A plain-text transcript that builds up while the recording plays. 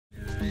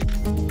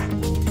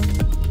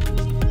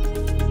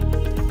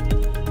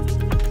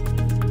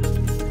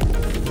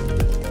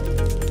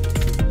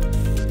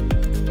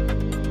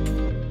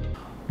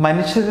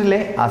മനുഷ്യരിലെ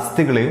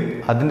അസ്ഥികളെയും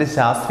അതിൻ്റെ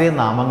ശാസ്ത്രീയ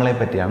നാമങ്ങളെ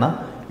പറ്റിയാണ്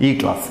ഈ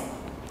ക്ലാസ്.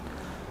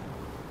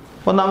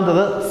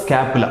 ഒന്നാമത്തത്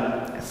സ്കാപ്പുല.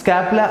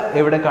 സ്കാപ്പുല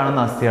എവിടെ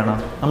കാണുന്ന അസ്ഥിയാണ്?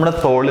 നമ്മുടെ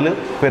തോളിൽ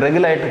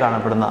പിറകിലായിട്ട്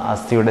കാണപ്പെടുന്ന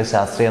അസ്ഥിയുടെ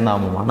ശാസ്ത്രീയ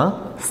നാമമാണ്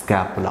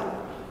സ്കാപ്പുല.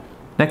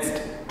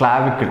 Next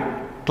clavicle.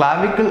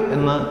 ക്ലാവിക്കിൾ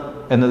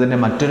എന്നതിൻ്റെ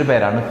മറ്റൊരു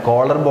പേരാണ്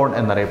കോളർ ബോൺ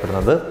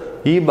എന്നറിയപ്പെടുന്നത്.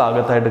 ഈ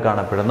ഭാഗത്തായിട്ട്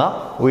കാണപ്പെടുന്ന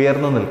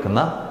ഉയർന്നു നിൽക്കുന്ന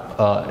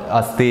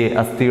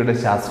അസ്ഥിയുടെ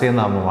ശാസ്ത്രീയ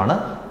നാമമാണ്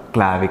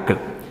ക്ലാവിക്കിൾ.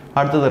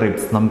 അടുത്തത്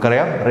റിബ്സ്.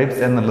 നമുക്കറിയാം റിബ്സ്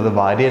എന്നുള്ളത്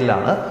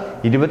വാരിയലാണ്.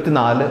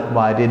 24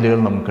 വാരിയലുകൾ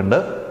നമുക്കുണ്ട്.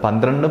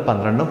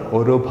 12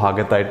 ഓരോ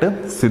ഭാഗത്തായിട്ട്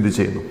സ്ഥിതി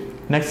ചെയ്യുന്നു.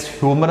 നെക്സ്റ്റ്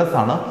ഹ്യൂമറസ്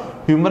ആണ്.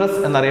 ഹ്യൂമറസ്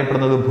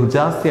എന്നറിയപ്പെടുന്നത്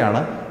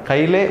ഭുജാസ്ഥിയാണ്.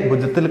 കയ്യിലെ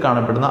ഭുജത്തിൽ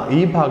കാണപ്പെടുന്ന ഈ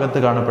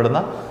ഭാഗത്ത്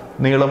കാണപ്പെടുന്ന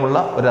നീളമുള്ള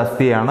ഒരു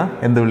അസ്ഥിയാണ്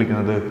എന്ത്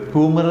വിളിക്കുന്നത്?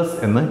 ഹ്യൂമറസ്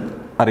എന്ന്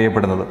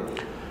അറിയപ്പെടുന്നത്.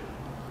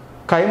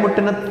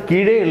 കൈമുട്ടിന്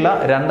കീഴെയുള്ള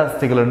 2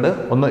 അസ്ഥികളുണ്ട്.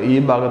 ഒന്ന് ഈ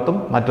ഭാഗത്തും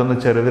മറ്റൊന്ന്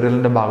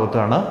ചെറുവിരലിന്റെ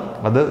ഭാഗത്തുമാണ്.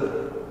 അത്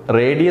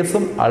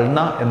റേഡിയസും അൾന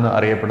എന്ന്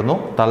അറിയപ്പെടുന്നു.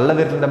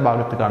 തള്ളവിരലിന്റെ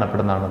ഭാഗത്ത്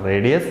കാണപ്പെടുന്നതാണ്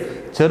റേഡിയസ്.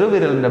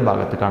 ചെറുവിരലിന്റെ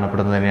ഭാഗത്ത്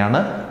കാണപ്പെടുന്നതിനെയാണ്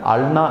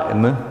അൾന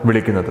എന്ന്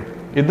വിളിക്കുന്നത്.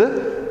 ഇത്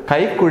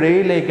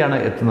കൈക്കുഴയിലേക്കാണ്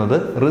എത്തുന്നത്.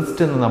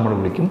 റിസ്റ്റ് എന്ന് നമ്മൾ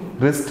വിളിക്കും.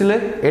 റിസ്റ്റിൽ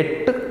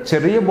 8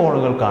 ചെറിയ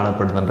ബോണുകൾ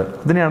കാണപ്പെടുന്നുണ്ട്.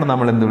 ഇതിനെയാണ്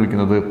നമ്മൾ എന്ത്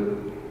വിളിക്കുന്നത്?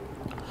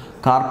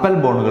 കാർപ്പൽ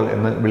ബോണുകൾ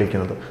എന്ന്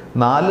വിളിക്കുന്നത്.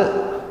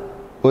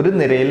 ഒരു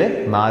നിരയിൽ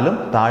 4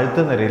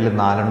 താഴത്തെ നിരയിൽ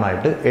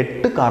 4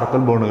 8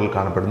 കാർപ്പൽ ബോണുകൾ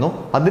കാണപ്പെടുന്നു.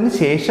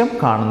 അതിനുശേഷം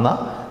കാണുന്ന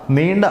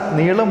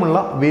നീളമുള്ള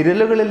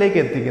വിരലുകളിലേക്ക്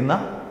എത്തിക്കുന്ന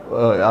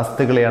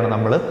അസ്ഥികളെയാണ്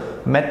നമ്മൾ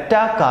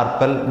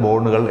മെറ്റാകാർപ്പൽ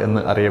ബോണുകൾ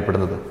എന്ന്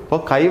അറിയപ്പെടുന്നത്. അപ്പോൾ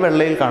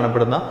കൈവെള്ളയിൽ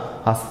കാണപ്പെടുന്ന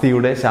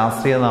അസ്ഥിയുടെ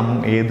ശാസ്ത്രീയ നാമം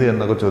ഏത്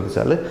എന്നൊക്കെ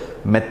ചോദിച്ചാൽ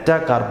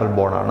മെറ്റാകാർപ്പൽ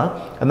ബോണാണ്.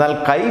 എന്നാൽ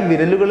കൈ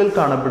വിരലുകളിൽ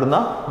കാണപ്പെടുന്ന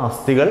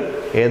അസ്ഥികൾ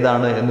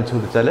ഏതാണ് എന്ന്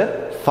ചോദിച്ചാൽ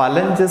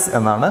ഫലഞ്ചസ്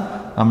എന്നാണ്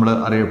നമ്മൾ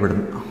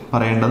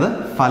പറയേണ്ടത്.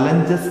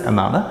 ഫലഞ്ചസ്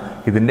എന്നാണ്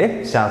ഇതിൻ്റെ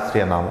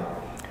ശാസ്ത്രീയ നാമം.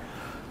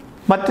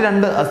 മറ്റ്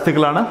 2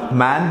 അസ്ഥികളാണ്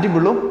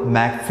മാൻഡിബിളും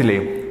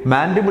മാക്സിലയും.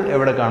 മാൻഡിബിൾ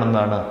എവിടെ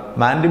കാണുന്നതാണ്?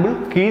 മാൻഡിബിൾ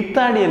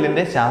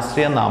കീഴ്ത്താടിയലിന്റെ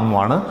ശാസ്ത്രീയ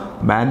നാമമാണ്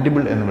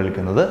മാൻഡിബിൾ എന്ന്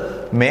വിളിക്കുന്നത്.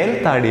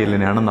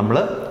 മേൽത്താടിയലിനെയാണ് നമ്മൾ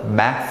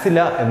മാക്സില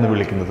എന്ന്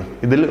വിളിക്കുന്നത്.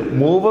 ഇതിൽ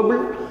മൂവബിൾ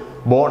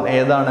ബോൺ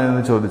ഏതാണ്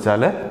എന്ന്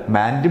ചോദിച്ചാൽ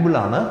മാൻഡിബിൾ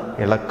ആണ്.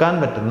 ഇളക്കാൻ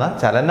പറ്റുന്ന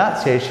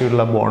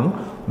ചലനശേഷിയുള്ള ബോൺ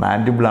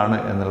മാൻഡിബിൾ ആണ്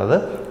എന്നുള്ളത്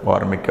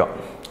ഓർമ്മിക്കുക.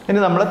 ഇനി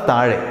നമ്മൾ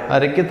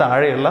അരയ്ക്ക്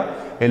താഴെയുള്ള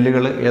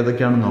എല്ലുകൾ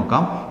ഏതൊക്കെയാണെന്ന്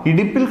നോക്കാം.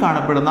 ഇടുപ്പിൽ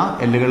കാണപ്പെടുന്ന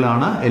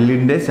എല്ലുകളാണ്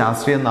എല്ലിന്റെ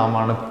ശാസ്ത്രീയ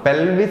നാമമാണ്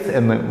പെൽവിസ്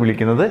എന്ന്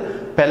വിളിക്കുന്നത്.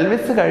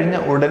 പെൽവിസ് കഴിഞ്ഞ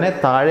ഉടനെ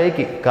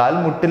താഴേക്ക്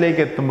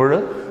കാൽമുട്ടിലേക്ക് എത്തുമ്പോൾ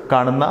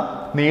കാണുന്ന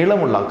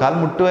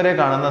കാൽമുട്ട് വരെ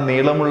കാണുന്ന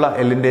നീളമുള്ള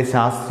എല്ലിന്റെ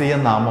ശാസ്ത്രീയ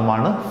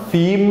നാമമാണ്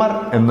ഫീമർ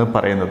എന്ന്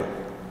പറയുന്നത്.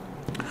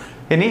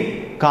 ഇനി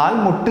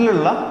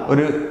കാൽമുട്ടിലുള്ള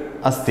ഒരു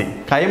അസ്ഥി,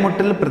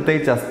 കൈമുട്ടിൽ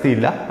പ്രത്യേകിച്ച്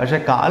അസ്ഥിയില്ല, പക്ഷെ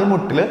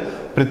കാൽമുട്ടിൽ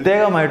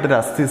പ്രത്യേകമായിട്ടൊരു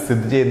അസ്ഥി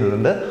സ്ഥിതി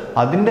ചെയ്യുന്നുണ്ട്.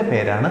 അതിൻ്റെ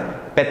പേരാണ്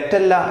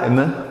പെറ്റല്ല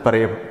എന്ന്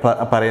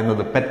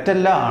പറയുന്നത്.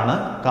 പെറ്റല്ല ആണ്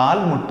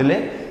കാൽമുട്ടിലെ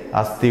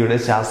അസ്ഥിയുടെ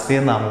ശാസ്ത്രീയ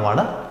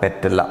നാമമാണ്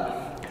പെറ്റല്ല.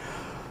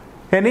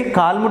 ഇനി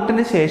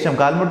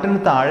കാൽമുട്ടിന്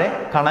താഴെ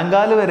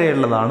കണങ്കാല്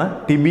വരെയുള്ളതാണ്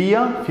ടിബിയ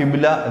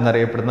ഫിബുല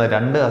എന്നറിയപ്പെടുന്ന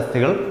 2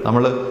 അസ്ഥികൾ.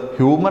 നമ്മൾ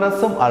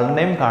ഹ്യൂമറസും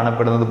അൾനയും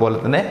കാണപ്പെടുന്നത് പോലെ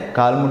തന്നെ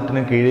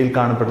കാൽമുട്ടിന് കീഴിൽ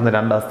കാണപ്പെടുന്ന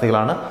 2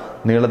 അസ്ഥികളാണ്.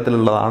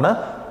 നീളത്തിലുള്ളതാണ്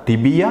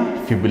ടിബിയ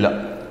ഫിബുല.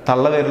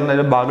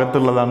 തള്ളവിരലിന്റെ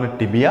ഭാഗത്തുള്ളതാണ്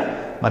ടിബിയ,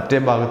 മറ്റേ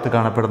ഭാഗത്ത്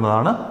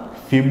കാണപ്പെടുന്നതാണ്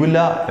ഫിബുല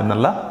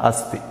എന്നുള്ള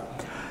അസ്ഥി.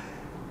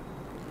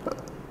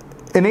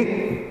 ഇനി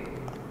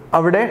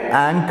അവിടെ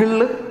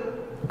ആങ്കിളിൽ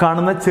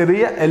കാണുന്ന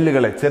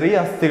ചെറിയ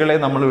അസ്ഥികളെ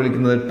നമ്മൾ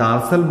വിളിക്കുന്നത്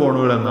ടാർസൽ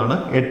ബോണുകൾ എന്നാണ്.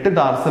 8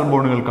 ടാർസൽ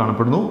ബോണുകൾ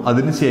കാണപ്പെടുന്നു.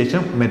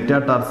 അതിനുശേഷം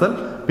മെറ്റാടാർസൽ,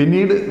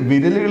 പിന്നീട്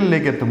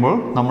വിരലുകളിലേക്ക് എത്തുമ്പോൾ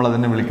നമ്മൾ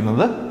അതിനെ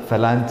വിളിക്കുന്നത്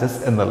ഫലാഞ്ചസ്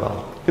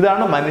എന്നുള്ളതാണ്.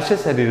 ഇതാണ് മനുഷ്യ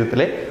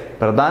ശരീരത്തിലെ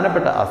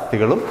പ്രധാനപ്പെട്ട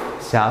അസ്ഥികളും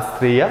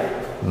ശാസ്ത്രീയ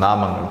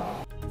നാമങ്ങളും.